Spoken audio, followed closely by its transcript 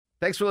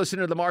Thanks for listening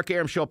to the Mark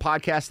Arum Show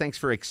podcast. Thanks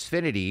for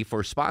Xfinity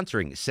for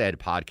sponsoring said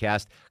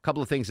podcast. A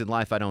couple of things in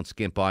life I don't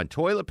skimp on.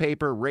 Toilet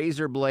paper,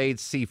 razor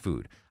blades,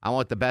 seafood. I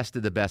want the best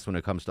of the best when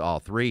it comes to all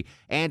three.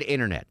 And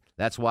internet.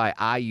 That's why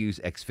I use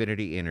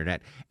Xfinity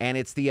Internet. And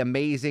it's the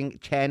amazing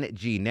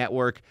 10G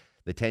network.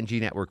 The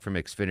 10G network from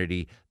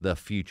Xfinity. The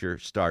future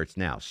starts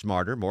now.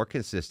 Smarter, more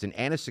consistent,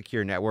 and a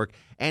secure network.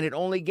 And it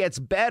only gets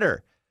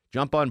better.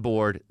 Jump on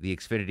board the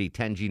Xfinity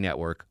 10G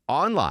network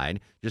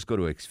online. Just go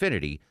to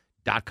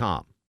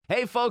Xfinity.com.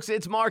 Hey, folks,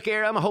 it's Mark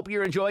Arum. I hope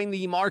you're enjoying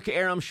the Mark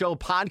Arum Show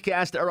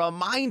podcast. A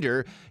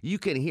reminder, you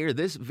can hear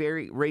this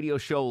very radio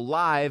show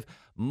live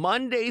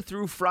Monday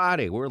through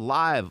Friday. We're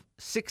live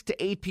 6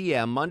 to 8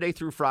 p.m. Monday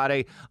through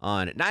Friday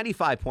on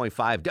 95.5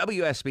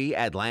 WSB,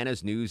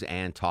 Atlanta's News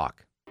and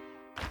Talk.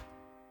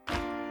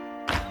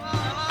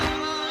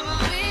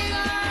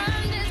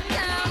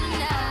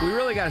 We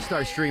really got to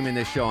start streaming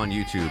this show on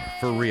YouTube,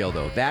 for real,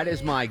 though. That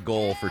is my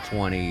goal for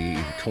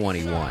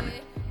 2021.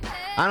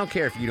 I don't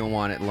care if you don't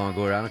want it,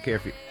 Longoria. I don't care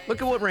if you... Look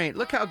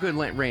how good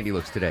Randy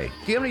looks today.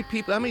 Do you know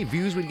how many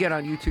views we'd get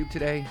on YouTube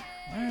today?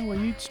 Well,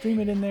 you'd stream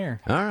it in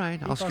there. All right,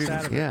 I'll stream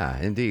it. Yeah,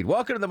 indeed.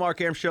 Welcome to the Mark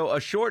Arum Show, a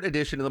short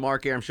edition of the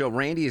Mark Arum Show.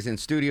 Randy is in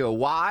studio.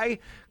 Why?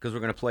 Because we're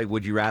going to play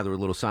Would You Rather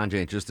with little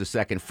Sanjay in just a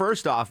second.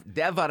 First off,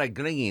 Devara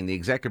Green, the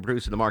executive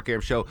producer of the Mark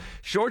Arum Show.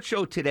 Short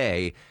show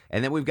today,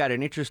 and then we've got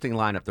an interesting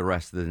lineup the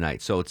rest of the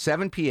night. So it's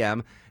 7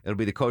 p.m., it'll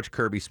be the Coach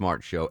Kirby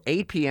Smart Show.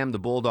 8 p.m., the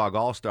Bulldog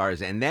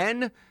All-Stars, and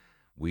then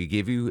we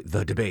give you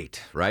the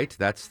debate, right?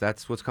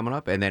 That's what's coming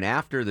up. And then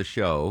after the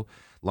show...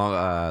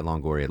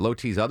 Longoria. Low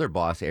T's other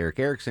boss, Eric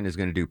Erickson, is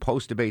going to do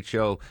post-debate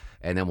show,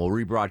 and then we'll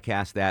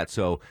rebroadcast that.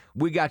 So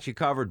we got you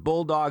covered.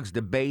 Bulldogs,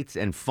 debates,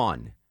 and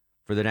fun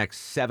for the next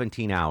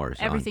 17 hours.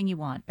 Everything you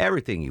want.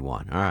 Everything you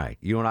want. All right.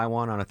 You know what I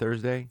want on a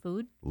Thursday?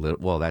 Food?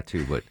 Well, that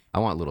too, but I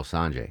want little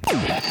Sanjay.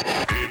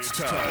 It's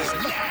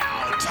time.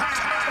 Now,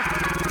 time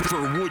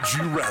for Would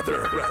You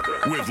Rather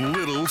with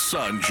little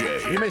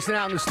Sanjay. You're missing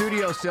out in the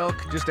studio, Silk.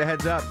 Just a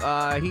heads up.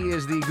 He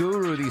is the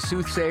guru, the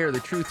soothsayer, the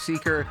truth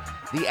seeker,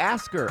 the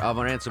asker of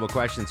unanswerable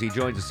questions. He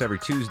joins us every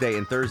Tuesday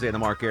and Thursday on the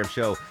Mark Arum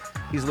Show.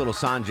 He's little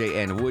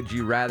Sanjay and Would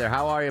You Rather.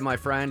 How are you, my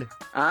friend?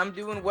 I'm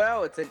doing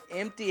well. It's an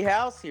empty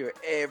house here.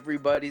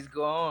 Everybody's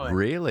gone.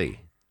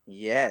 Really?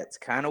 Yeah, it's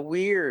kind of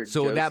weird.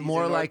 So would that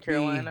more in like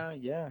Carolina?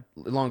 Yeah.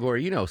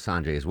 Longoria, you know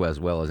Sanjay as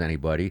well as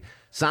anybody.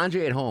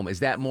 Sanjay at home, is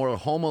that more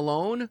Home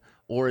Alone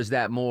or is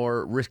that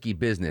more Risky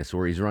Business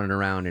where he's running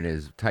around in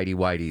his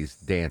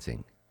tighty-whities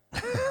dancing?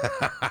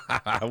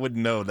 I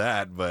wouldn't know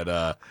that, but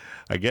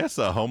I guess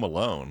Home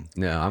Alone.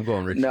 No, I'm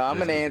going Risky. No, I'm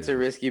going to answer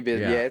Risky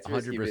Business. Yeah, it's 100%.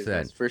 Risky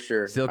Business for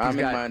sure. I'm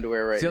in my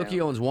underwear right now.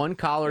 Silky owns one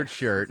collared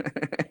shirt,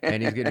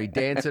 and he's going to be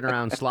dancing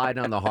around,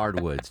 sliding on the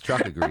hardwoods.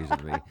 Chuck agrees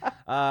with me.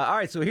 All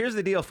right, so here's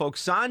the deal,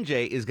 folks.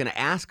 Sanjay is going to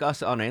ask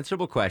us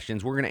unanswerable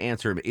questions. We're going to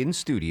answer them in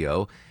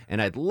studio,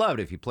 and I'd love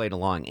it if you played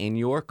along in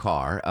your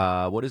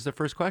car. What is the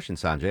first question,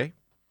 Sanjay?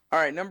 All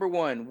right, number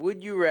one,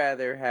 would you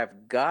rather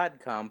have God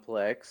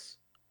complex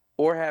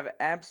or have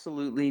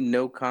absolutely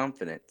no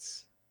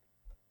confidence?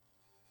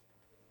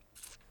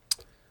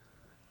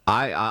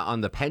 I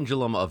on the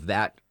pendulum of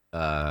that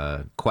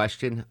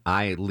question,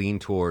 I lean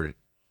toward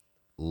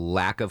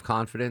lack of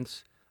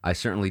confidence. I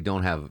certainly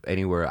don't have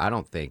anywhere. I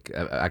don't think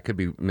I could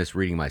be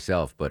misreading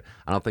myself, but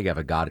I don't think I have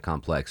a God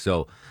complex.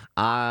 So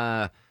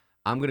I'm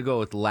going to go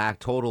with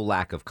total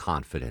lack of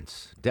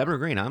confidence. Deborah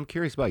Green, I'm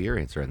curious about your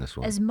answer on this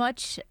one. As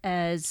much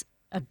as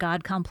a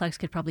God complex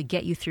could probably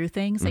get you through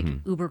things like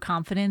uber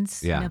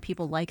confidence, yeah.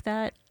 People like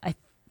that.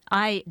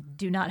 I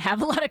do not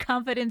have a lot of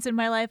confidence in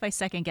my life. I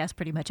second guess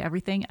pretty much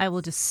everything. I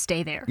will just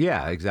stay there.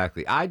 Yeah,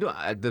 exactly.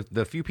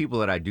 The few people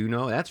that I do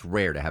know, that's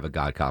rare to have a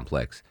God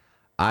complex.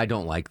 I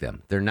don't like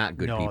them. They're not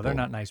good people. No, they're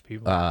not nice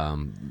people.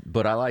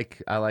 But I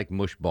like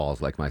mush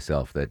balls like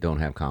myself that don't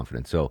have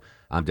confidence. So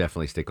I'm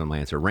definitely sticking with my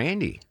answer.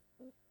 Randy.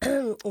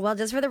 Well,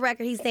 just for the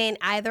record, he's saying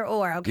either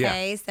or,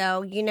 okay? Yeah.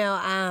 So,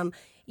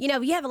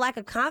 if you have a lack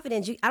of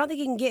confidence, I don't think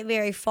you can get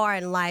very far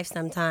in life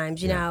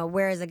sometimes, you know,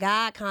 whereas a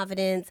God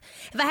confidence,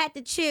 if I had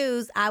to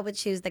choose, I would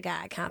choose the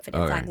God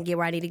confidence. Right. I can get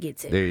where I need to get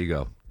to. There you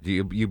go.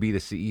 You be the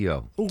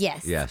CEO.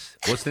 Yes. Yes.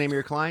 What's the name of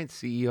your client?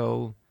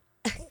 CEO?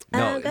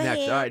 No, next.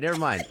 Ahead. All right, never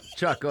mind.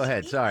 Chuck, go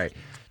ahead. Sorry.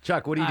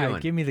 Chuck, what are you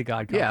doing? Give me the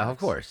God complex. Yeah, of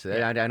course.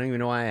 I don't even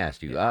know why I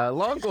asked you.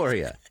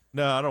 Longoria.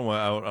 No, I don't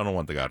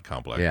want the God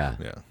complex. Yeah.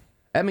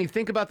 I mean,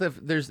 think about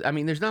there's not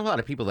a lot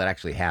of people that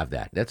actually have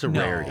that. That's a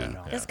rarity.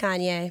 No. That's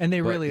Kanye. And they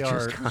really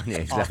are Kanye,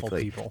 exactly. awful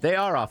people. They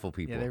are awful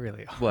people. Yeah, they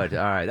really are. But,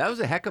 all right, that was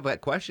a heck of a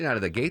question out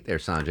of the gate there,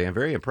 Sanjay. I'm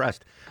very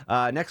impressed.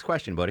 Next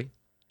question, buddy.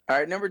 All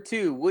right, number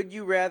two, would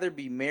you rather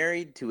be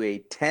married to a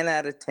 10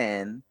 out of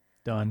 10,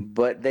 Done,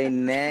 but they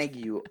nag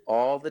you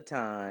all the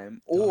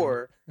time,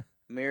 or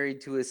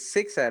married to a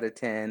 6 out of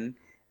 10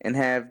 and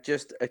have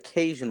just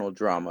occasional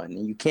drama,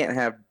 and you can't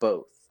have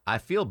both? I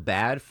feel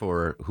bad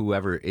for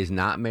whoever is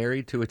not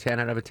married to a 10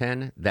 out of a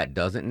 10 that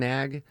doesn't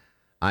nag.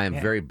 I am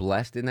very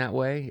blessed in that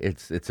way.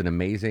 It's an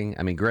amazing.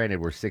 I mean,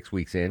 granted, we're 6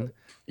 weeks in,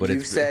 but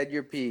you've said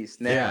your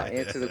piece. Now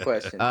answer the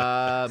question.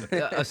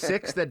 A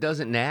 6 that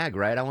doesn't nag,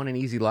 right? I want an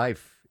easy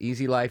life.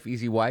 Easy life,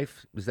 easy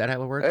wife. Is that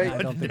how it works? I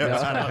don't think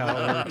that's quite how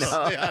it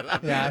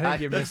works. Yeah, I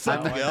think you missed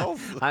that one.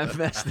 I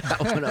messed that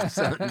one up.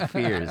 Something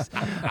fierce.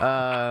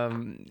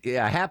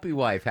 Yeah, happy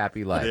wife,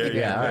 happy life. There you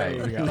Yeah, go. all There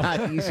you right. go.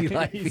 Not easy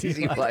life,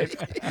 easy wife.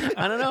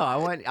 I don't know. I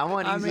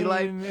want easy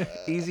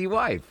life, easy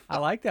wife. I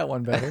like that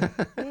one better.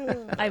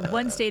 I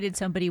once dated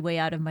somebody way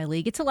out of my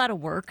league. It's a lot of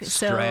work.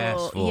 So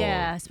Stressful.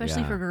 yeah,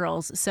 especially Yeah. for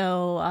girls.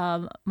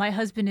 So my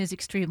husband is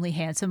extremely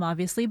handsome,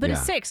 obviously, but Yeah.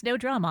 a 6, no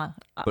drama.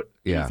 But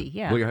yeah. Easy,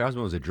 yeah. Well, your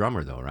husband was a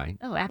drummer, though, right?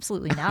 Oh,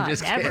 absolutely not.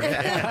 Just Never. kidding.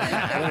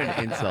 What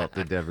an insult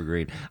to Deborah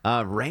Green.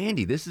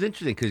 Randy, this is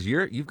interesting because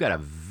you've got a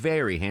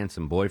very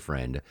handsome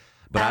boyfriend,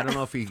 but I don't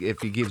know if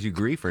he gives you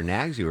grief or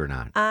nags you or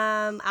not.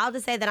 I'll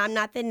just say that I'm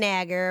not the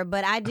nagger,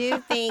 but I do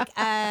think,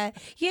 I'm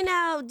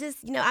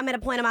at a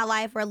point in my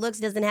life where looks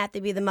doesn't have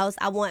to be the most.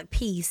 I want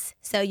peace.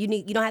 So you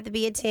don't have to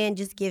be a 10.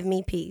 Just give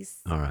me peace.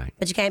 All right.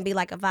 But you can't be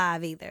like a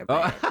 5 either.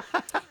 But,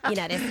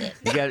 that's it.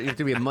 You have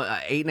to be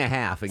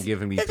 8.5 and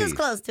give him It's peace. just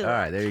close to All it.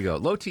 right, there you go.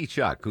 Low T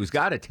Chuck, who's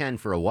got a 10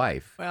 for a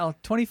wife. Well,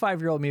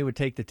 25-year-old me would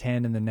take the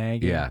 10 and the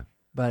nagging. Yeah.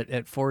 But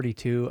at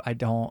 42, I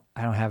don't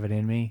have it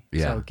in me.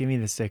 Yeah. So give me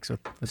the 6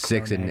 with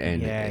 6 no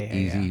and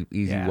nagging. Yeah,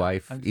 easy yeah.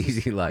 wife, I'm just-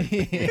 easy life.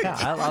 Yeah,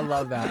 I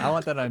love that. I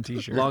want that on a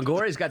T-shirt.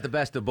 Longoria's got the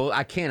best of both.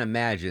 I can't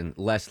imagine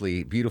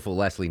beautiful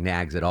Leslie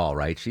nags at all,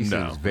 right? She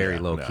seems very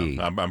low key.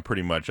 I'm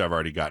pretty much. I've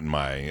already gotten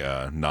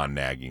my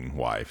non-nagging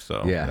wife,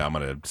 so Yeah. I'm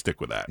going to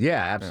stick with that.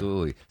 Yeah,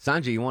 absolutely.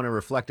 Sanjay, you want to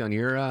reflect on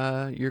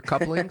your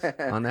couplings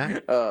on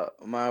that?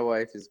 My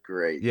wife is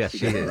great. Yes, she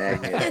doesn't is.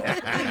 nag me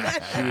at all.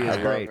 She is I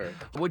love great. her.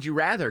 Would you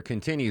rather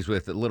continues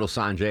with little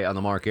Sanjay on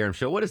the Mark Aram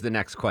Show. What is the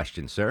next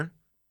question, sir?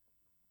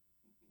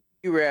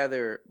 You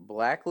rather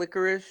black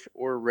licorice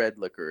or red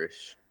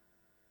licorice?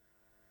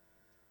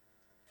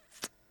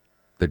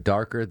 The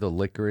darker the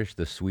licorice,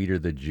 the sweeter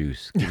the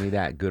juice. Give me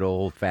that good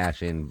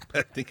old-fashioned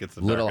I think it's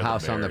the Little darker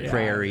House on the merrier.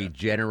 Prairie,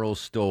 general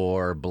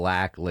store,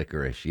 black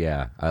licorice.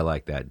 Yeah, I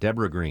like that.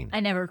 Deborah Green.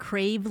 I never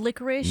crave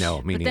licorice.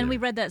 No, me But then we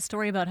neither. read that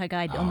story about how a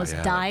guy almost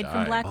yeah, died from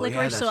died. black Oh, yeah,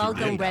 licorice, so that's I'll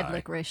go right. red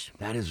licorice.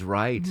 That is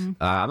right.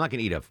 I'm not going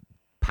to eat a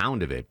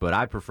pound of it, but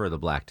I prefer the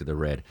black to the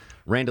red.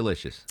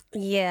 Randalicious.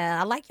 Yeah,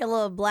 I like your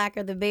little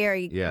blacker the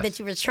berry Yes. that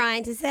you were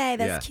trying to say.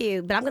 That's Yeah.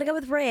 cute. But I'm going to go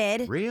with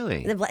red.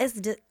 Really? Is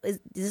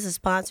this a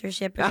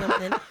sponsorship or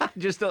something?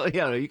 Just,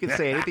 you can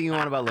say anything you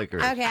want about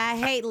licorice. Okay, I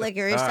hate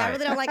licorice. All I right.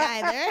 really don't like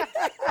either.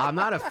 I'm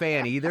not a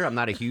fan either. I'm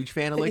not a huge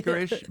fan of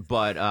licorice,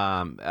 but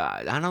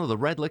I don't know, the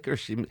red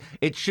licorice.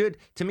 It should,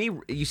 to me.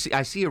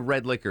 I see a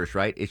red licorice,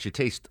 right? It should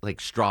taste like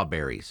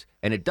strawberries,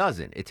 and it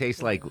doesn't. It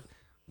tastes like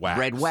Wax.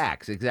 red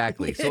wax,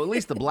 exactly. So at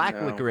least the black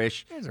No.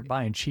 licorice. You guys are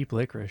buying cheap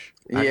licorice.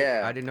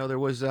 Yeah. I didn't know there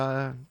was.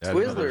 Twizzlers. Oh,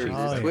 Is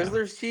yeah.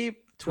 Twizzlers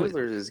cheap?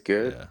 Twizzlers is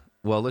good. Yeah.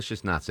 Well, let's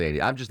just not say it.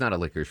 I'm just not a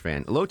licorice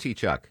fan. Low T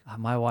Chuck.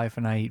 My wife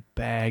and I eat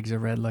bags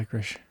of red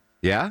licorice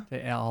Yeah.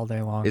 all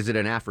day long. Is it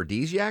an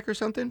aphrodisiac or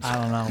something? I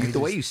don't know. The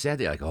way you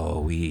said it, like, oh,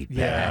 we eat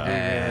Yeah,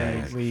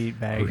 bags. we eat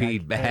bags. We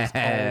eat There's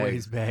bags.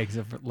 always bags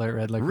of red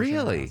licorice. in the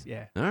Really? house.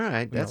 Yeah. All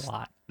right. We have a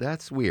lot.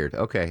 That's weird.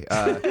 Okay.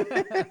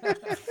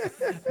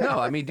 No,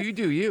 I mean, do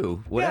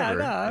you? Whatever.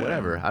 no,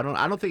 Whatever. I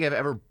don't think I've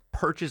ever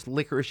purchased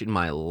licorice in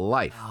my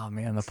life. Oh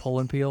man, the pull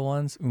and peel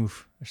ones.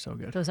 Oof, they're so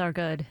good. Those are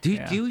good. Do you,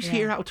 Yeah. do you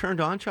hear how turned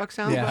on Chuck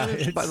sounds Yeah, by,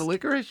 the it's-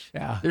 licorice?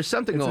 yeah, There's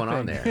something it's a going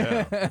on thing.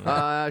 there.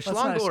 not scratch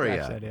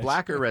Schlongoria, that itch.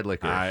 black or red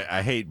licorice?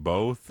 I hate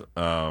both.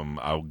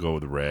 I'll go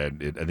with the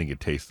red. I think it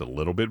tastes a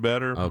little bit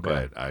better,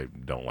 Okay. but I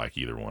don't like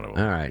either one of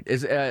them. All right.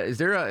 Is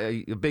there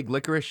a big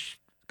licorice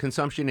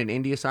consumption in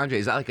India, Sanjay?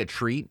 Is that like a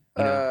treat?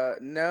 You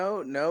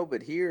know? No,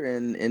 but here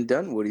in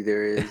Dunwoody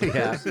there is.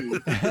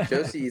 Yeah.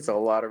 Josie eats a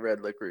lot of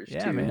red licorice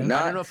Yeah, too. man. I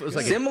Not don't know if it was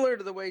like a- similar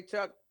to the way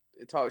Chuck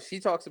talks. She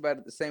talks about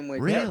it the same way.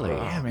 Chuck Really?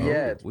 talks. Yeah, man.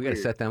 Yeah, it's we got to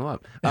weird. set them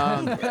up.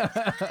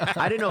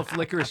 I didn't know if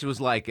licorice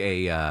was like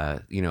a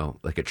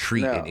like a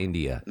treat No. in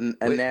India.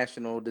 A Wait,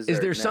 national dessert. Is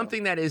there no.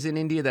 something that is in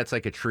India that's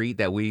like a treat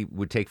that we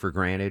would take for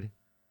granted?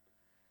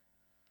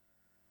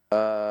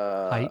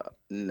 Height?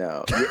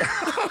 No.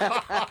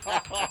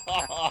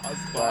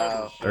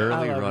 Wow. Early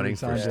love you, running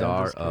for Sanjay. I'm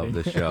star just of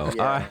the kidding. show.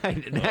 Yeah. All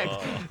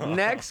right,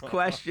 next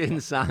question,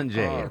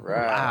 Sanjay. All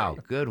right. Wow,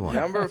 good one.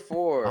 Number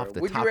 4. Off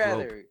the Would top you rope.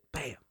 rather?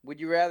 Bam. Would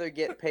you rather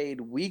get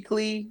paid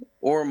weekly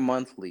or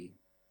monthly?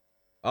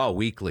 Oh,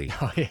 weekly.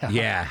 Oh yeah.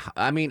 Yeah,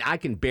 I mean, I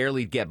can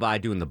barely get by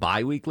doing the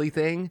bi-weekly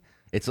thing.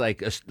 It's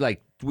like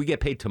we get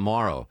paid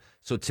tomorrow.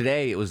 So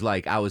today it was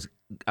like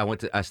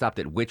I stopped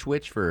at Witch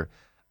Witch for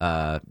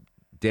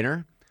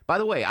dinner. By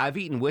the way, I've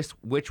eaten Witch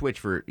Witch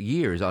for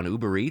years on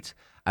Uber Eats.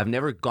 I've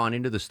never gone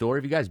into the store.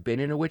 Have you guys been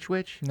in a Witch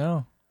Witch?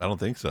 No. I don't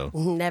think so.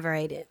 Never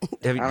ate it.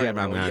 Have you, I don't yeah,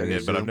 know I'm what not- that Yeah,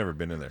 is. but I've never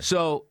been in there.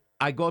 So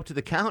I go up to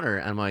the counter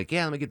and I'm like,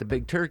 yeah, let me get the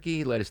big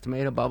turkey, lettuce,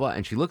 tomato, blah, blah.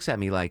 And she looks at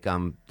me like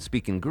I'm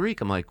speaking Greek.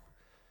 I'm like,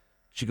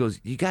 she goes,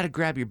 you got to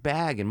grab your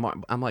bag. And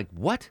I'm like,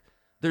 what?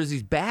 There's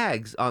these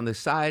bags on the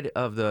side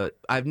of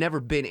I've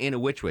never been in a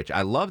Witch Witch.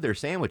 I love their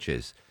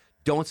sandwiches.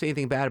 Don't say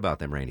anything bad about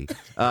them, Randy.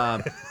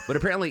 But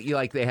apparently,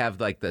 they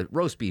have like the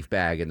roast beef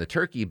bag and the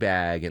turkey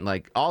bag and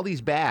like all these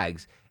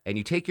bags. and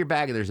you take your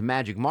bag and there's a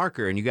magic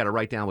marker and you got to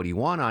write down what you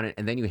want on it,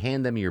 and then you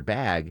hand them your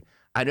bag.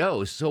 I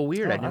know, it's so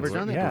weird. I'd never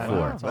done that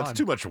before. No, That's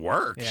too much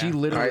work. Yeah. She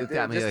literally looked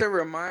at me just like, a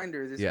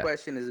reminder, this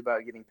question is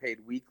about getting paid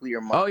weekly or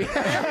monthly. oh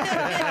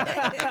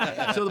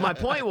yeah. So my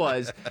point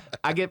was,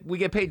 we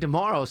get paid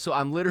tomorrow, so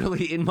I'm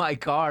literally in my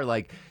car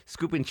like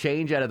scooping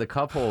change out of the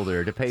cup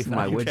holder to pay for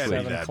my you can't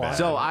windshield. do that bad.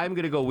 So I'm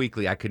gonna go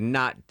weekly. I could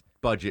not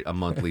budget a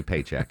monthly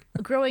paycheck.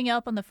 Growing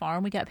up on the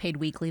farm, we got paid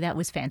weekly. That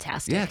was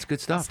fantastic. Yeah, it's good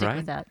stuff, Stick right?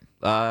 with that.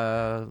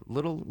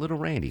 Little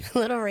Randy.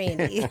 Little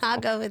Randy. I'll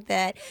go with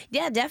that.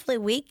 Yeah, definitely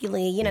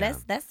weekly. You know,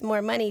 that's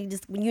more money,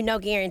 just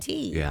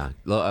guaranteed. Yeah,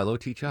 low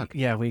T Chuck.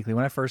 Yeah, weekly.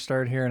 When I first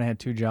started here and I had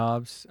 2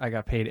 jobs, I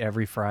got paid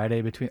every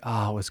Friday between.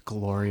 Oh, it was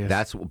glorious.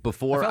 That's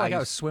before I felt like I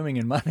was swimming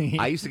in money.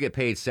 I used to get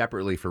paid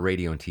separately for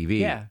radio and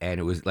TV, and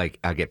it was like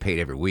I get paid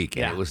every week,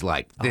 and it was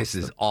like this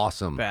is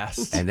awesome.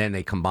 best. And then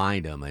they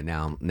combined them, and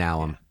now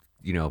I'm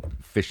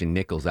fishing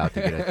nickels out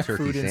to get a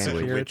turkey Food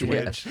sandwich.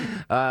 insecurity.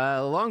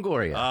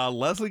 Longoria.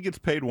 Leslie gets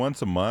paid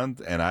once a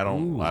month, and I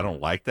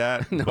don't like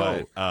that. No,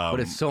 but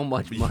it's so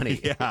much money.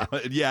 Yeah,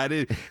 it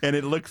is, and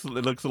it looks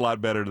a lot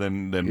better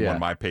than when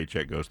my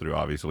paycheck goes through,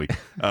 obviously.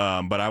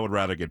 But I would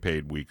rather get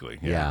paid weekly.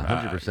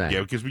 Yeah, 100%.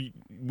 Yeah, because we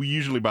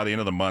usually by the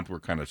end of the month we're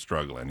kind of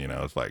struggling.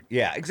 It's like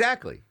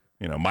Exactly.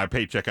 my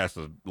paycheck has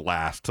to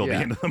last till the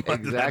end of the month.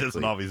 Exactly. That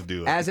doesn't always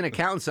do it. As an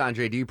accountant,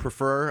 Sanjay, do you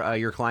prefer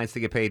your clients to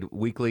get paid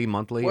weekly,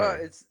 monthly? Well,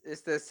 or?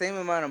 it's the same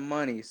amount of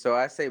money, so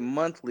I say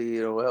monthly.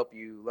 It'll help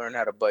you learn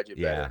how to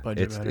budget better.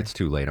 It's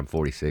too late. I'm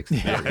 46.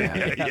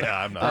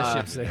 Yeah, I'm not.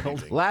 That ship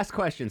sailed. Last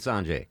question,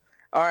 Sanjay.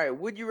 All right.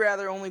 Would you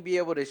rather only be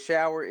able to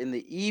shower in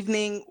the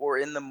evening or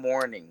in the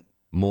morning?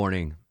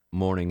 Morning.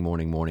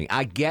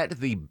 I get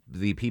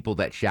the people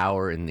that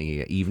shower in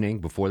the evening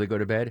before they go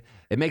to bed.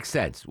 It makes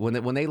sense when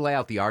they lay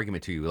out the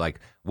argument to you, like,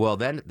 well,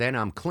 then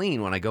I'm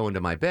clean when I go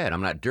into my bed. I'm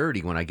not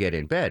dirty when I get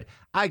in bed.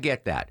 I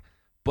get that,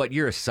 but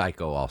you're a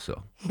psycho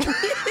also.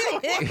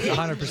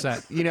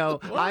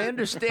 100%. I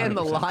understand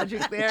the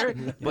logic there,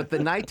 but the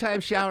nighttime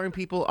showering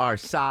people are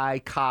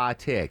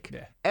psychotic.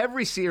 Yeah.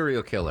 Every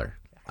serial killer,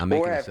 I'm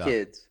making Or this have up,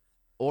 kids.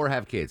 or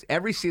have kids.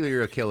 Every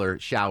serial killer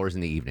showers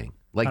in the evening,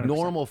 like 100%.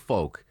 normal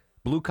folk.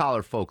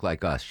 Blue-collar folk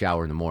like us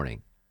shower in the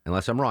morning.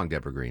 Unless I'm wrong,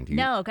 Deborah Green. Do you?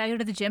 No, I go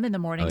to the gym in the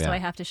morning, so yeah. I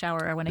have to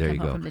shower when I There come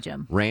you home go. from the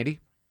gym.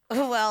 Randy,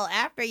 Well,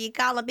 after you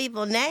calling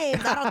people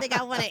names, I don't think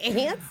I want to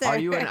answer. are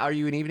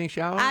you an evening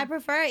shower? I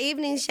prefer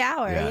evening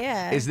shower,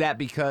 yeah. Is that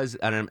because,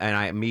 and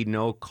I mean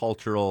no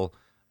cultural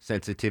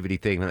sensitivity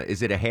thing,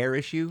 is it a hair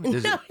issue?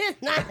 Does No, it,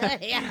 it's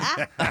not.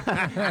 Yeah.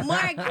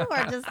 Mark, you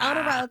are just on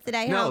the road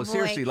today, No, homeboy.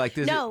 seriously, like,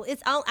 does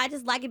it's all. I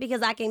just like it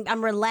because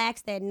I'm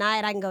relaxed at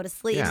night. I can go to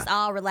sleep. Yeah. It's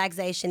all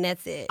relaxation.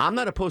 That's it. I'm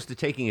not opposed to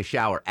taking a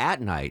shower at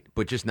night,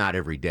 but just not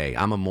every day.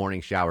 I'm a morning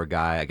shower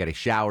guy. I got to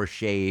shower,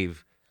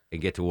 shave, and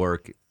get to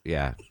work.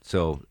 Yeah.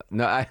 So,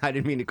 no, I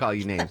didn't mean to call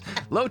you names.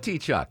 Low T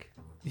Chuck.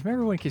 You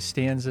remember when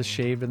Costanza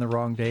shaved in the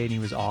wrong day and he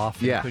was off?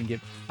 And Yeah. Couldn't get.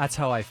 That's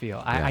how I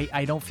feel.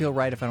 I don't feel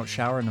right if I don't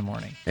shower in the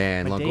morning.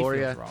 And My day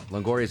Longoria, feels wrong.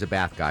 Longoria's a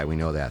bath guy. We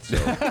know that. So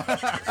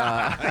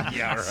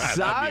Yeah, right.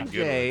 That'd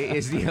be a good Sanjay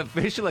is the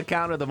official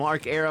account of the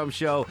Mark Arum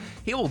Show.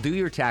 He will do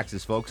your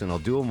taxes, folks, and he'll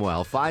do them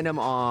well. Find him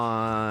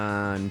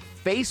on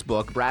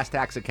Facebook, Brass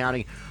Tax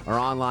Accounting, or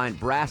online,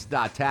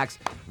 brass.tax.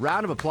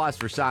 Round of applause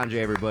for Sanjay,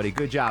 everybody.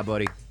 Good job,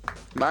 buddy.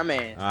 My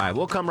man. All right,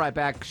 we'll come right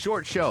back.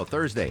 Short show,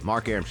 Thursday,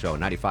 Mark Arum Show,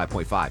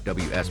 95.5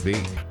 WSB.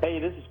 Hey,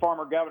 this is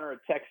former governor of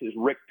Texas,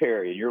 Rick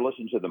Perry, and you're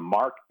listening to the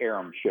Mark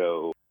Arum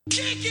Show.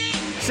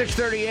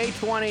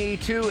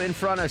 6:38:22 in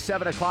front of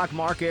 7 o'clock.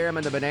 Mark Arum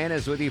and the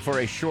Bananas with you for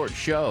a short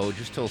show,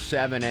 just till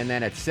 7. And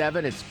then at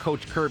 7, it's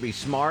Coach Kirby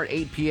Smart.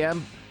 8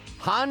 p.m.,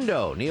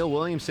 Hondo, Neil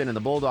Williamson and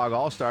the Bulldog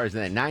All-Stars.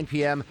 And at 9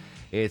 p.m.,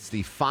 it's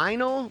the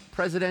final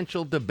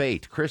presidential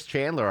debate. Chris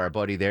Chandler, our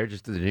buddy there,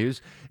 just to the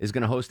news, is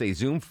going to host a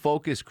Zoom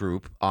focus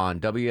group on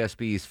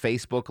WSB's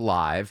Facebook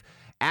Live.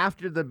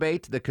 After the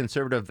debate, the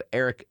conservative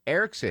Eric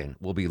Erickson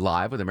will be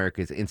live with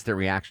America's instant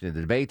reaction to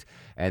the debate.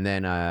 And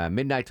then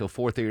midnight till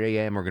 4:30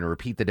 a.m., we're going to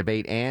repeat the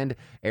debate and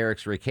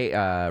Eric's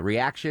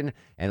reaction.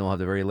 And we'll have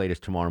the very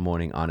latest tomorrow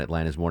morning on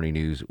Atlanta's Morning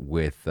News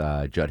with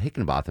Judd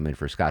Hickenbotham in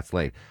for Scott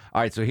Slade.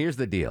 All right, so here's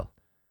the deal.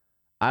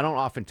 I don't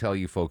often tell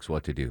you folks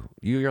what to do.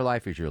 Your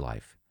life is your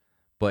life.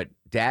 But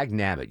dag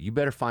nabbit, you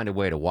better find a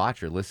way to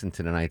watch or listen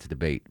to tonight's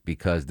debate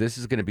because this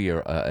is going to be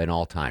an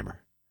all-timer.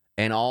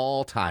 An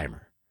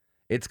all-timer.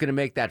 It's going to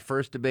make that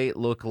first debate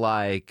look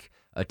like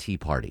a tea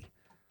party.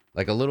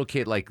 Like a little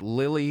kid, like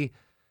Lily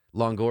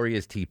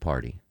Longoria's tea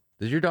party.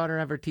 Does your daughter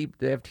have tea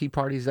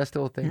parties? Is that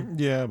still a thing?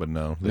 Yeah, but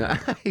no.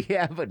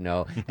 Yeah, but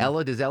no.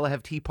 Ella, does Ella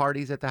have tea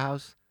parties at the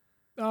house?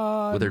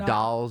 With her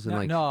dolls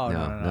and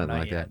nothing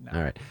like that. No.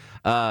 All right.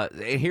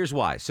 And here's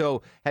why.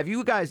 So, have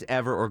you guys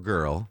ever, or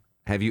girl,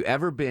 have you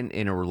ever been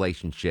in a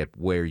relationship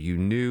where you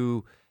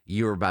knew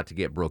you were about to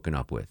get broken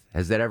up with?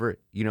 Has that ever,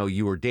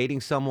 you were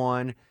dating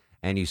someone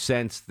and you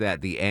sensed that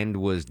the end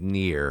was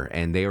near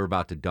and they were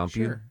about to dump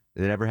you?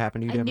 Did it ever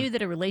happen to you, I Deborah? knew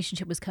that a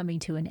relationship was coming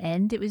to an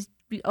end. It was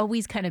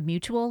always kind of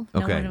mutual.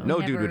 Okay. one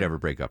No dude would ever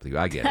break up with you.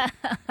 I get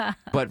it.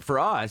 But for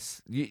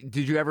us,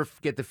 did you ever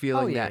get the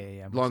feeling that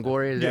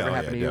Longoria has ever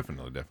happened to you?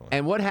 Definitely.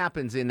 And what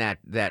happens in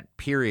that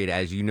period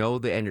as you know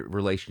the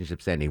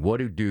relationship's ending? What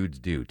do dudes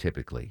do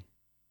typically?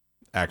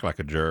 Act like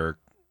a jerk.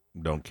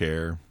 Don't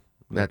care.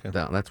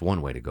 That's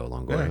one way to go,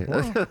 Longoria.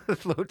 Yeah,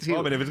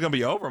 well, but if it's going to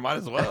be over, might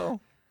as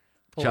well.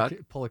 Chuck?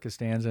 Pull a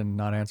Costanza and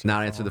not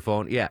answer the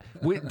phone. Yeah.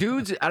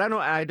 Dudes, I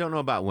don't know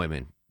about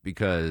women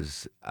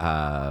because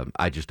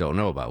I just don't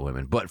know about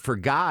women. But for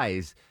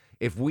guys,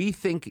 if we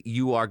think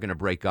you are going to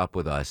break up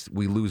with us,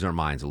 we lose our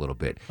minds a little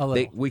bit.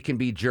 We can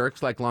be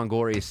jerks like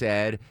Longoria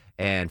said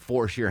and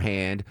force your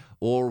hand,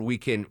 or we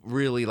can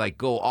really like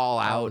go all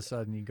out. All of a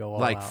sudden you go all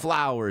like out.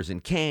 flowers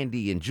and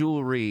candy and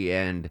jewelry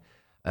and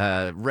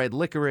red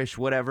licorice,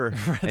 whatever,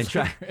 and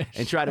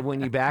try to win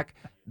you back.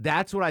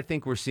 That's what I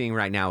think we're seeing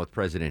right now with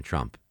President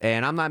Trump.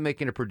 And I'm not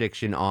making a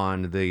prediction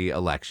on the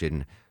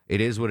election. It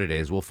is what it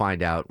is. We'll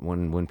find out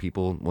when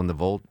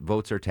the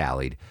votes are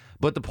tallied.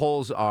 But the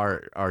polls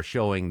are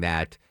showing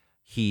that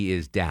he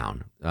is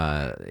down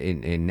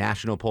in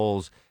national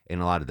polls, in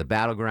a lot of the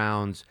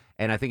battlegrounds.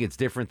 And I think it's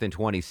different than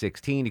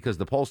 2016 because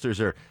the pollsters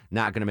are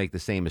not going to make the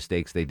same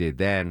mistakes they did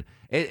then.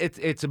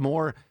 It's a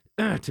more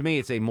to me,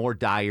 it's a more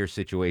dire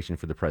situation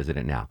for the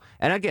president now.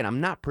 And again,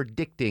 I'm not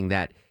predicting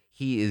that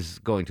he is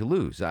going to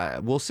lose.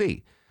 We'll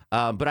see.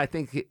 But I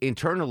think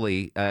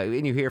internally,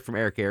 and you hear from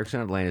Eric Erickson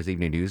on Atlanta's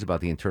Evening News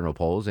about the internal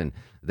polls, and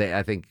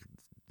I think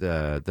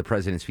the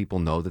president's people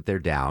know that they're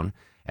down,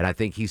 and I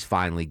think he's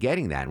finally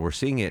getting that. And we're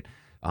seeing it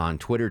on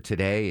Twitter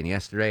today and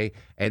yesterday.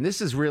 And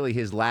this is really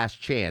his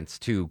last chance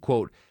to,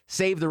 quote,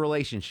 save the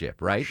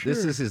relationship, right? Sure.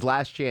 This is his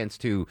last chance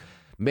to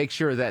make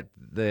sure that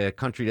the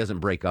country doesn't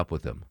break up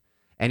with him.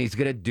 And he's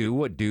going to do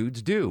what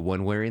dudes do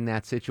when we're in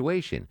that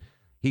situation.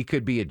 He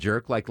could be a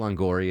jerk like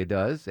Longoria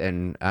does,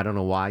 and I don't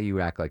know why you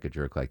act like a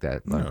jerk like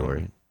that,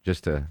 Longoria.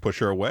 Just to push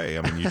her away.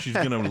 I mean, she's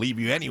going to leave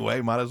you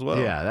anyway. Might as well.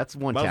 Yeah, that's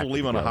one. Might as well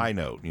leave on a high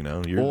note. You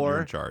know,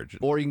 you're in charge.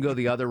 Or you can go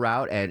the other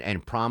route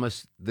and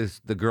promise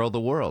the girl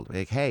the world.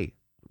 Like, hey,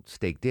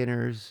 steak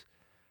dinners.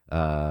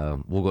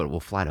 We'll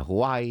fly to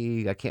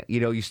Hawaii. I can't.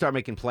 You start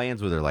making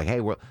plans with her. Like, hey,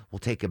 we'll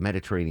take a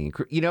Mediterranean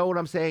cruise. You know what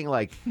I'm saying?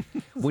 Like,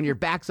 when your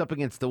back's up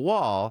against the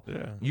wall,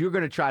 you're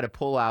going to try to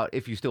pull out.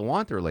 If you still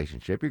want the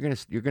relationship, you're going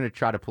to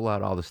try to pull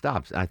out all the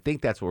stops. And I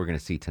think that's what we're going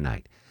to see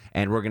tonight.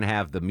 And we're going to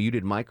have the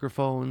muted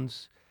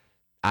microphones.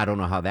 I don't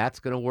know how that's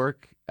going to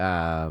work.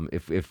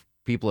 If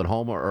people at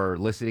home are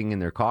listening in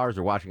their cars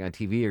or watching on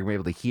TV, are going to be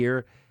able to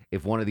hear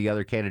if one of the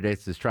other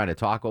candidates is trying to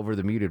talk over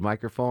the muted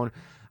microphone.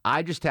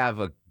 I just have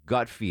a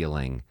gut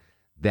feeling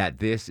that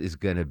this is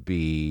going to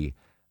be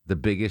the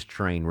biggest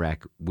train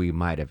wreck we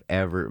may have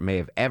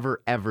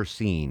ever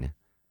seen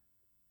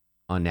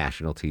on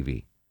national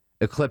TV,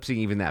 eclipsing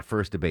even that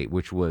first debate,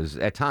 which was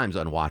at times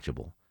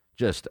unwatchable,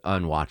 just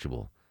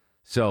unwatchable.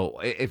 So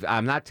if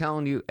I'm not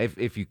telling you,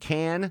 if you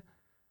can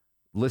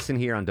listen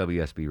here on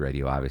WSB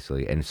Radio,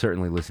 obviously, and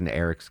certainly listen to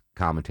Eric's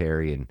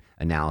commentary and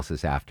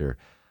analysis after.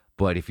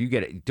 But if you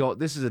get it, don't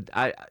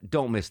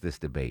miss this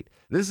debate.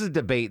 This is a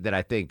debate that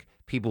I think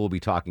people will be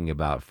talking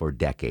about for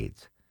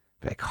decades.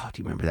 Like, oh,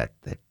 do you remember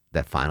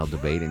that final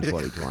debate in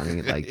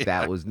 2020? Like,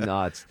 that was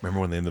nuts.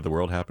 Remember when the end of the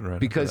world happened, right?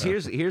 Because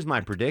here's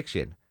my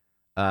prediction.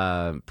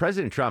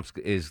 President Trump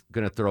is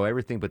going to throw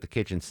everything but the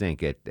kitchen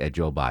sink at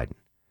Joe Biden.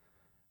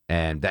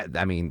 And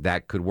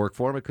that could work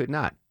for him. It could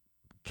not.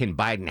 Can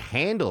Biden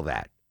handle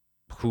that?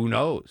 Who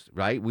knows,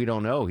 right? We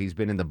don't know. He's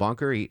been in the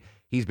bunker.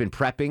 He's been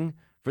prepping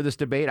for this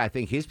debate. I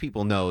think his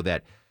people know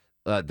that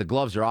the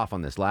gloves are off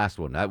on this last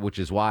one, which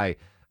is why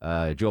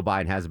Joe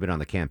Biden hasn't been on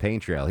the campaign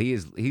trail.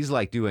 He's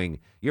like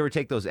doing. You ever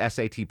take those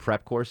SAT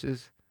prep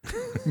courses?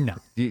 No,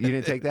 you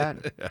didn't take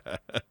that.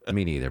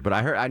 Me neither. But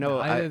I've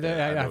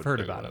heard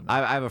about it.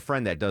 I have a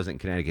friend that does it in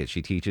Connecticut.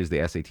 She teaches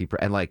the SAT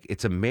prep, and like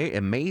it's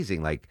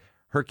amazing. Like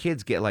her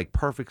kids get like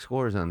perfect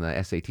scores on the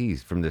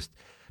SATs from this.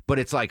 But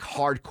it's like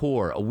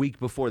hardcore a week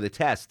before the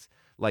tests.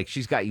 Like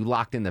she's got you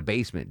locked in the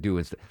basement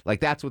doing stuff. Like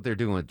that's what they're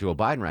doing with Joe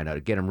Biden right now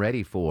to get him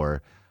ready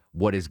for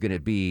what is going to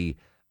be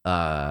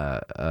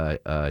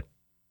Tommy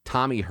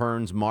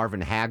Hearns,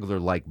 Marvin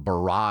Hagler like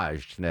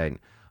barrage tonight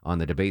on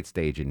the debate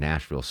stage in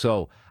Nashville.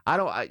 So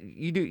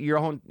you do your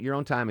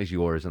own time is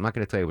yours. I'm not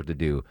going to tell you what to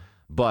do.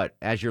 But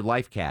as your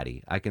life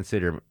caddy, I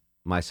consider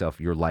myself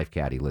your life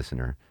caddy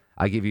listener.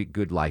 I give you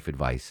good life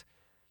advice.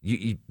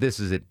 This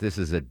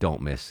is a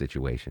don't miss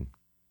situation.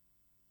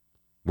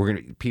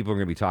 People are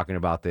gonna be talking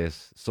about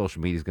this.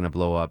 Social media is gonna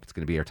blow up. It's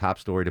gonna be our top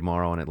story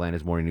tomorrow on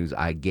Atlanta's Morning News.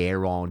 I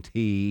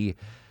guarantee.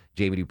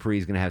 Jamie Dupree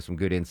is gonna have some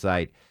good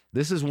insight.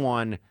 This is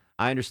one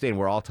I understand.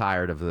 We're all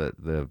tired of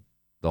the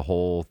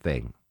whole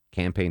thing.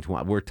 Campaign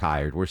 20. We're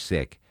tired. We're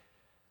sick.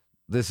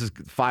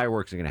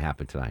 Fireworks are gonna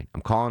happen tonight.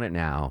 I'm calling it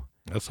now.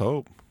 Let's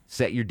hope.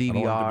 Set your DVRs. I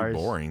don't want it to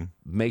be boring.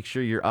 Make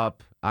sure you're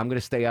up. I'm gonna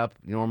stay up.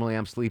 Normally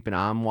I'm sleeping.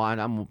 I'm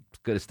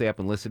gonna stay up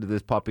and listen to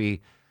this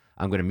puppy.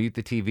 I'm going to mute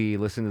the TV,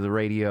 listen to the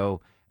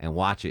radio, and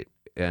watch it.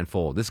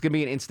 unfold. This is going to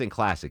be an instant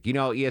classic. You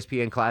know,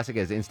 ESPN Classic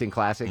has instant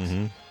classics.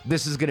 Mm-hmm.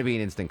 This is going to be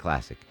an instant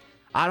classic.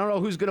 I don't know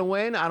who's going to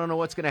win. I don't know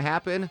what's going to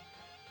happen.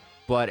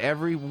 But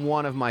every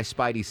one of my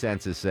spidey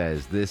senses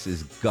says this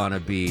is going to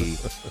be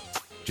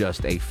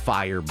just a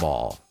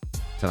fireball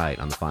tonight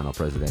on the final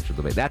presidential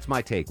debate. That's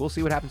my take. We'll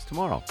see what happens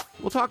tomorrow.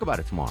 We'll talk about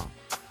it tomorrow.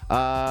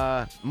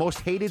 Most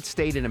hated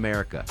state in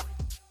America.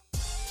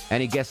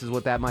 Any guesses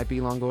what that might be,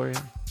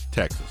 Longoria?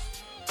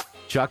 Texas.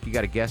 Chuck, you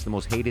got to guess the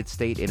most hated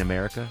state in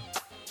America?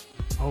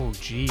 Oh,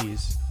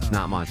 geez. It's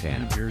not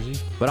Montana. New Jersey.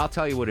 But I'll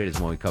tell you what it is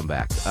when we come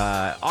back.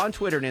 On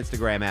Twitter and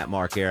Instagram at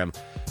Mark Arum.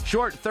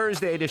 Short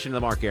Thursday edition of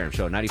the Mark Arum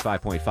Show,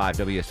 95.5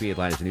 WSB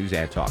Atlanta's News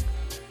and Talk.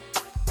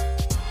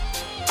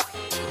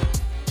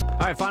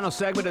 All right, final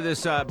segment of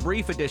this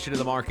brief edition of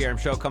the Mark Arum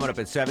Show coming up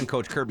at 7.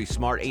 Coach Kirby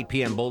Smart, 8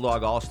 p.m.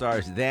 Bulldog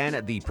All-Stars.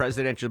 Then the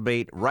presidential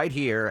debate right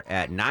here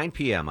at 9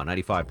 p.m. on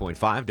 95.5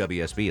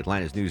 WSB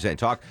Atlanta's News and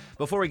Talk.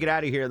 Before we get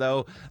out of here,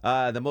 though,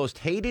 the most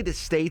hated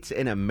states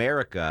in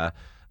America.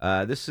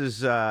 This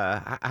is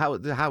how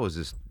was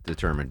this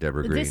determined,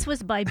 Deborah Green? This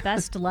was by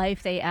Best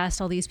Life. They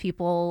asked all these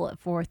people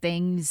for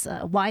things,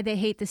 why they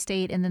hate the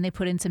state, and then they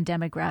put in some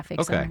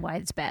demographics on why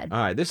it's bad. All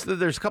right, there's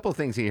a couple of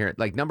things in here.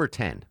 Like number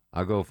 10,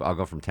 I'll go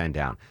from 10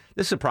 down.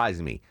 This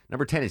surprises me.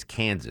 Number 10 is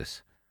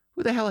Kansas.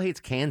 Who the hell hates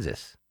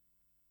Kansas?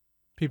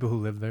 People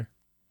who live there.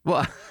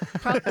 Well,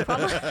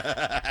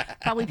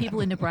 Probably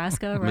people in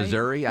Nebraska, right?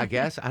 Missouri, I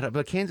guess.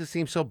 But Kansas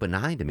seems so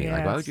benign to me. Yeah,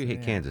 like, why would you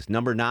hate Kansas?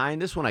 Number 9,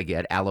 this one I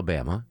get,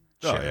 Alabama.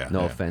 Oh, yeah.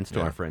 No offense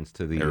to our friends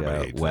to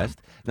the west.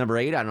 Them. Number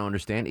 8, I don't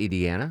understand,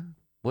 Indiana.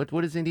 What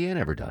has Indiana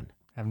ever done?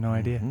 I have no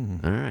idea.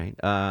 Mm-hmm. All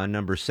right.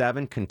 Number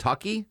 7,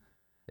 Kentucky.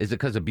 Is it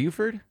because of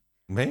Buford?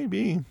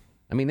 Maybe.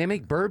 I mean, they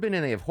make bourbon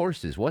and they have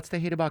horses. What's they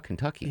hate about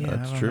Kentucky? Yeah,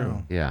 That's I don't true.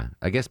 know. Yeah.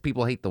 I guess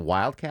people hate the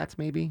Wildcats,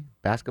 maybe?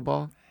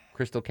 Basketball?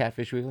 Crystal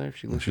Catfish Wheeler, if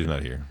She's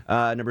not here.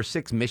 Number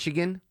 6,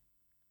 Michigan.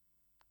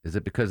 Is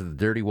it because of the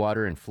dirty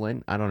water in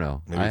Flint? I don't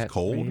know. Maybe it's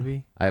cold.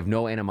 Maybe. I have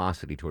no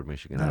animosity toward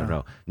Michigan. I don't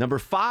know. Number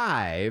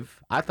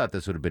 5, I thought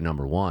this would have been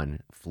number 1,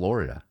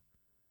 Florida.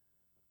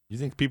 You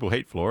think people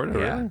hate Florida?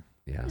 Really?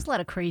 Yeah. There's a lot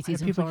of Why crazies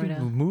do in people Florida.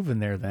 keep moving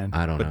there then?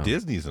 I don't know. But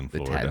Disney's in The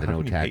Florida. the How no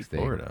can you tax hate thing.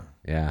 Florida?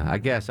 Yeah, I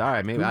guess. All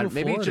right, maybe Google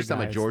maybe it's just I'm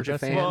a Florida, Georgia guys.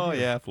 fan. Well,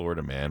 yeah,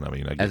 Florida man. I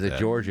mean, I get As a that.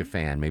 Georgia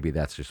fan, maybe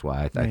that's just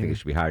why I think it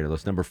should be higher on the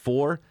list. Number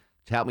 4,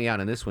 to help me out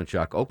on this one,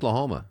 Chuck,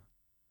 Oklahoma.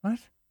 What?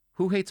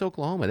 Who hates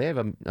Oklahoma? They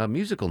have a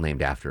musical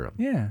named after them.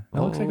 Yeah, it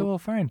looks like a little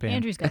frying pan.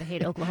 Andrew's got to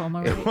hate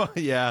Oklahoma, right? Well,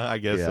 yeah, I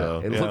guess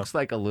so. It Yeah. looks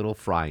like a little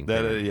frying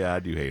pan. That, yeah, I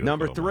do hate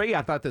Number Oklahoma. 3,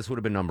 I thought this would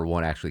have been number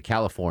 1, actually,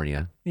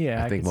 California.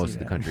 Yeah, I think can most see of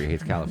the that. country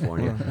hates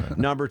California.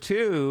 Number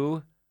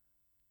 2,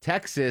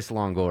 Texas,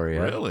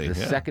 Longoria. Really? The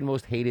Yeah. second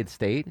most hated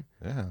state.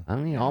 Yeah. I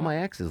mean, all my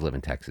exes live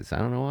in Texas. I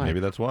don't know why.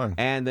 Maybe that's why.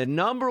 And the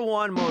number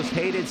 1 most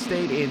hated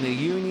state in the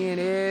union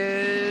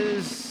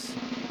is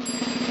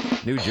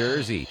New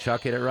Jersey.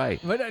 Chuck hit it right.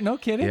 But no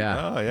kidding.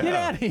 Yeah. Oh, yeah. Get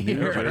outta New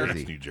here. Jersey.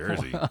 It's New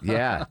Jersey.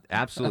 Yeah,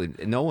 absolutely.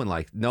 Even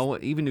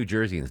New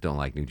Jerseyans don't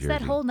like New It's Jersey.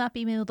 that whole not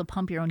being able to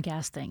pump your own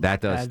gas thing. That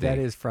does That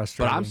stink. is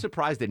frustrating. But I'm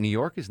surprised that New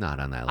York is not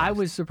on that list. I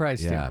was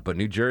surprised Yeah, too. but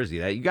New Jersey,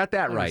 you got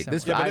that right.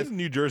 This, Yeah, but I, isn't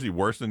New Jersey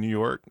worse than New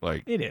York?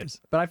 Like, It is,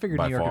 but I figured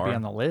By New York would far. be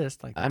on the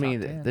list. Like, the I mean,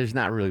 top 10. there's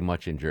not really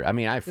much in Jersey. I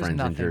mean, I have There's friends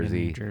in nothing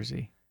Jersey. New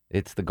Jersey.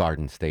 It's the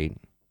Garden State.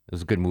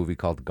 There's a good movie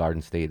called The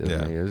Garden State.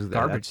 Yeah. It was-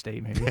 Garbage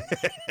state, maybe.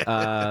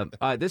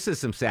 This is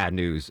some sad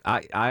news.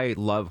 I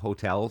love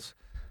hotels.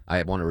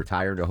 I want to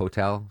retire into a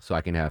hotel so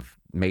I can have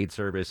maid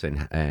service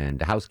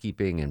and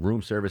housekeeping and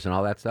room service and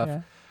all that stuff.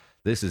 Yeah.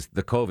 This is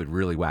the COVID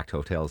really whacked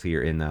hotels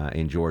here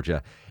in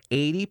Georgia.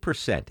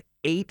 80%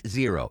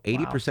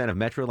 of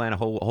Metro Atlanta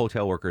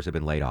hotel workers have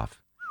been laid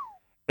off.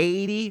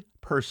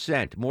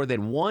 80%, more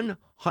than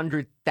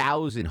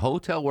 100,000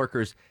 hotel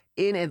workers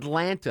in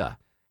Atlanta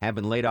have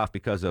been laid off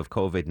because of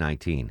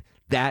COVID-19.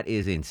 That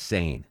is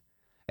insane.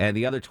 And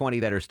the other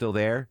 20 that are still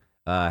there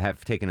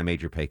have taken a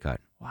major pay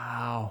cut.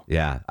 Wow.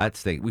 Yeah, I'd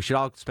think we should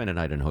all spend a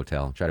night in a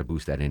hotel, try to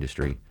boost that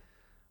industry,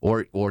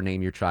 or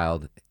name your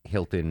child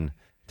Hilton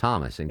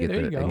Thomas and Hey, get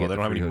there the. you go. and well, get they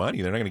don't have the any free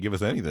money. They're not going to give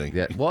us anything.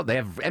 Yeah, well, they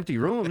have empty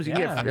rooms. You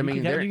Yeah, get. I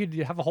mean, you could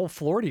have a whole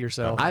floor to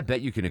yourself. I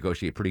bet you can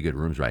negotiate pretty good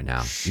rooms right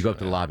now. You go up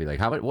to the lobby, like,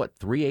 how about what,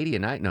 $380 a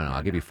night? No,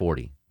 I'll give you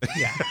 40.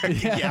 yeah.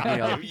 Yeah,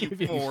 know, I'll give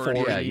you 40.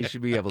 Yeah, you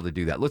should be able to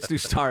do that. Let's do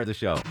star of the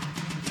show.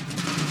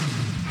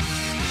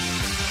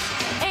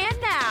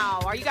 And now,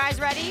 are you guys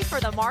ready for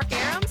the Mark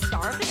Arum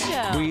Star of the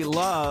Show? We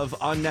love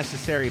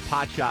unnecessary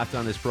pot shots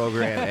on this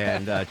program,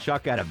 and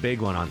Chuck got a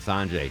big one on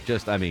Sanjay.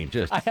 Just I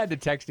had to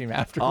text him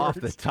afterwards.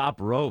 off the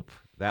top rope.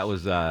 That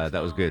was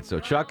good.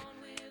 So Chuck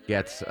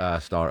gets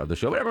star of the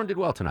show. But everyone did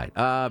well tonight.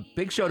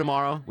 Big show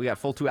tomorrow. We got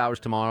full 2 hours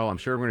tomorrow. I'm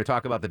sure we're going to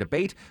talk about the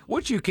debate,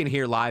 which you can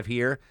hear live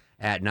here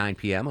at 9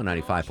 p.m. on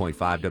 95.5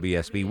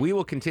 WSB. We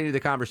will continue the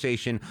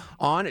conversation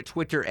on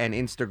Twitter and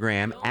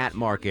Instagram at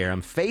Mark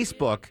Arum.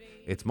 Facebook,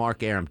 it's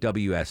Mark Arum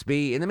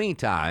WSB. In the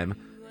meantime,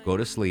 go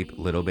to sleep,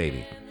 little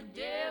baby.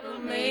 Devil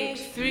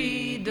makes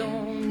 3,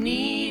 don't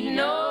need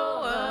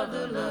no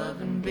other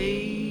loving baby.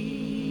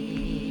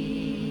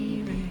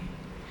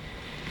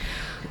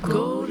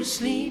 Go to to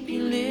sleep,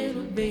 you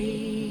little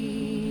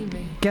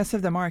baby. Guests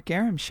of the Mark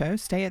Arum Show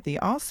stay at the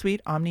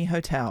All-Suite Omni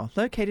Hotel,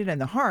 located in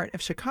the heart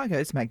of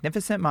Chicago's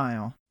Magnificent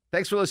Mile.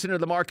 Thanks for listening to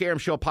the Mark Arum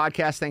Show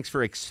podcast. Thanks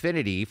for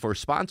Xfinity for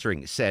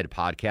sponsoring said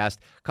podcast.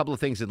 A couple of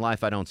things in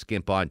life I don't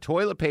skimp on.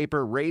 Toilet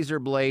paper, razor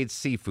blades,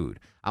 seafood.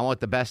 I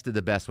want the best of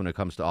the best when it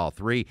comes to all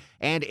three.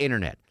 And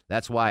internet.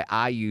 That's why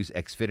I use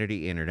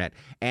Xfinity Internet.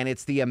 And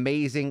it's the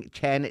amazing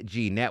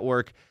 10G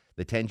network.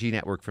 The 10G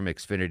network from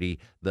Xfinity.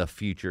 The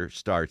future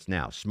starts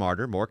now.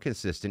 Smarter, more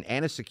consistent,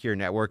 and a secure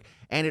network.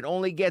 And it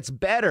only gets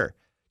better.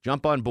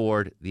 Jump on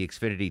board the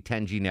Xfinity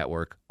 10G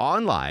network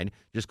online.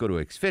 Just go to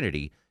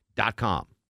Xfinity.com.